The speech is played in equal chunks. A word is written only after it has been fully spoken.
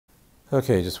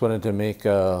Okay, just wanted to make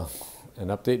an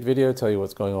update video, tell you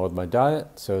what's going on with my diet.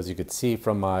 So as you could see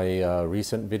from my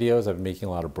recent videos, I've been making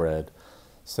a lot of bread.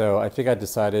 So I think I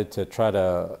decided to try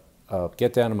to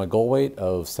get down to my goal weight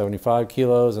of 75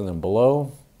 kilos and then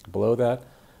below that,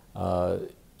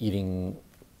 eating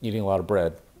a lot of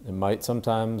bread. It might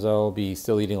sometimes I'll be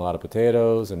still eating a lot of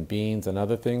potatoes and beans and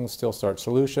other things, still starch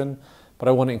solution, but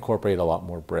I want to incorporate a lot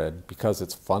more bread because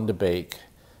it's fun to bake.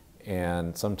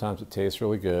 And sometimes it tastes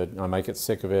really good. I might get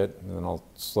sick of it and then I'll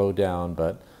slow down,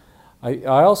 but I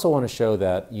also want to show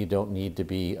that you don't need to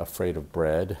be afraid of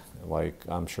bread, like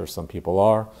I'm sure some people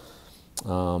are,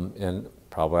 and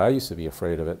probably I used to be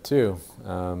afraid of it too.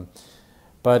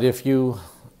 But if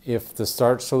the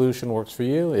starch solution works for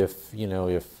you, if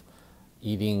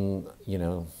eating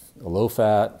a low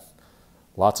fat,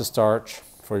 lots of starch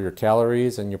for your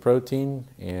calories and your protein,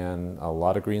 and a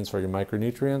lot of greens for your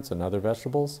micronutrients and other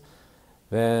vegetables,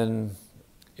 then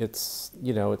it's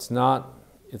not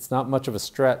much of a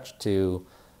stretch to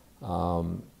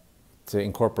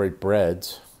incorporate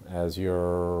breads as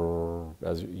your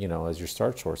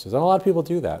starch sources, and a lot of people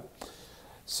do that.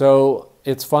 So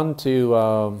it's fun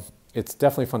to it's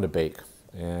definitely fun to bake,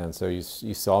 and so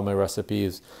you saw my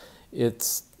recipes.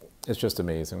 It's just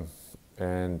amazing,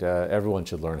 and everyone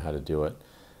should learn how to do it.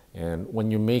 And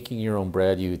when you're making your own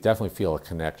bread, you definitely feel a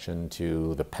connection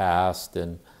to the past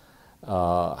and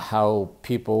how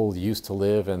people used to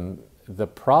live, and the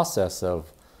process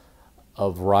of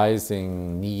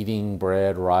kneading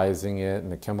bread, rising it,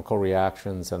 and the chemical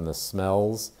reactions and the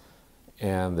smells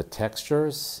and the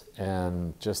textures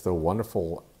and just the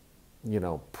wonderful,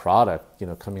 product,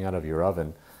 coming out of your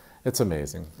oven. It's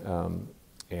amazing.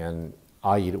 And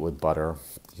I eat it with butter,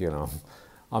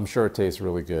 I'm sure it tastes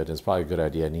really good. It's probably a good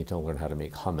idea. I need to learn how to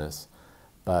make hummus.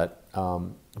 But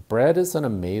bread is an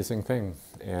amazing thing.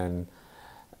 And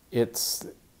it's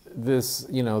this,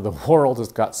 the world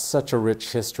has got such a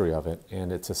rich history of it,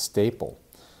 and it's a staple.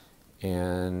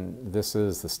 And this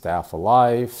is the staff of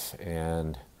life,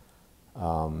 and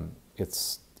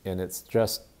it's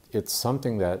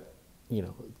something that,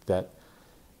 that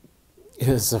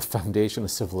is a foundation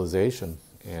of civilization,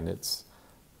 and it's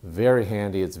very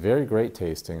handy, it's very great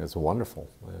tasting, it's wonderful.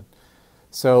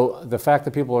 So the fact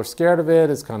that people are scared of it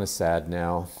is kind of sad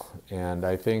now, and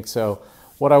I think so.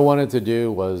 What I wanted to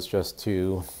do was just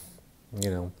to,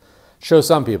 show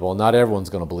some people. Not everyone's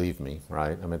going to believe me,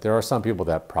 right? I mean, there are some people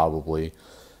that probably,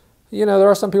 there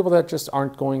are some people that just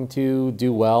aren't going to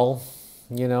do well,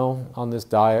 on this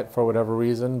diet for whatever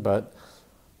reason, but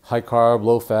high carb,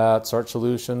 low fat, starch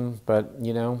solution, but,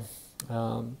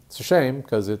 it's a shame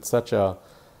because it's a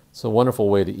wonderful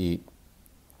way to eat,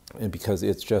 and because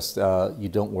it's just, you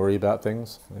don't worry about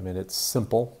things. I mean, it's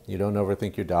simple. You don't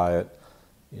overthink your diet.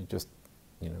 You just,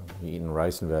 you're eating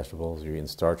rice and vegetables, you're eating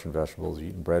starch and vegetables, you're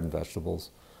eating bread and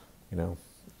vegetables. When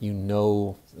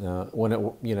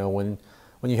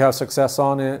you have success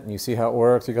on it and you see how it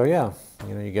works, you go, yeah,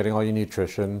 you're getting all your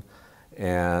nutrition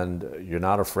and you're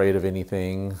not afraid of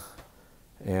anything,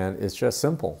 and it's just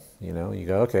simple. You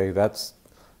go, okay, that's,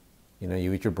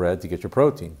 you eat your bread to get your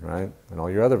protein, right? And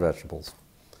all your other vegetables.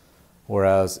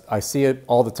 Whereas I see it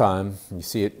all the time. You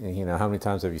see it, how many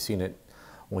times have you seen it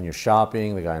when you're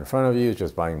shopping? The guy in front of you is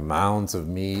just buying mounds of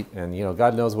meat, and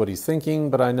God knows what he's thinking,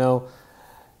 but I know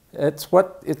it's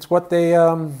what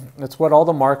all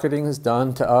the marketing has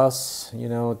done to us.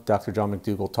 Dr. John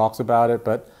McDougall talks about it,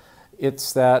 but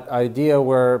it's that idea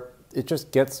where it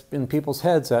just gets in people's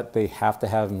heads that they have to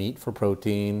have meat for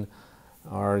protein,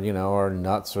 or or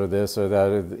nuts, or this or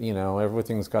that.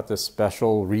 Everything's got this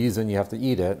special reason you have to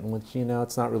eat it, which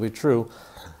it's not really true.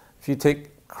 If you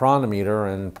take Cronometer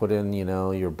and put in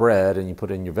your bread and you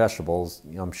put in your vegetables,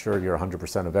 I'm sure you're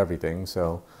 100% of everything.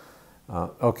 So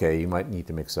okay, you might need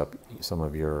to mix up some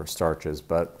of your starches,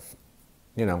 but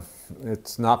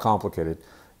it's not complicated.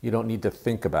 You don't need to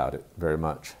think about it very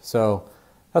much. So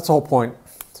that's the whole point.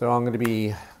 So I'm going to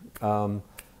be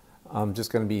I'm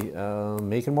just going to be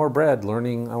making more bread,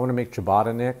 learning. I want to make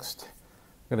ciabatta next.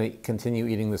 I'm going to continue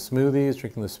eating the smoothies,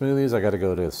 drinking the smoothies. I got to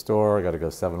go to the store. I got to go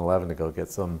to 7-Eleven to go get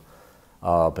some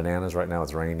bananas. Right now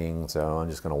it's raining, so I'm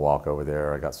just going to walk over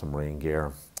there. I got some rain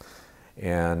gear.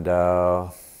 And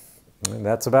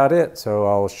that's about it. So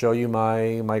I'll show you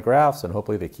my graphs, and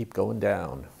hopefully they keep going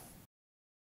down.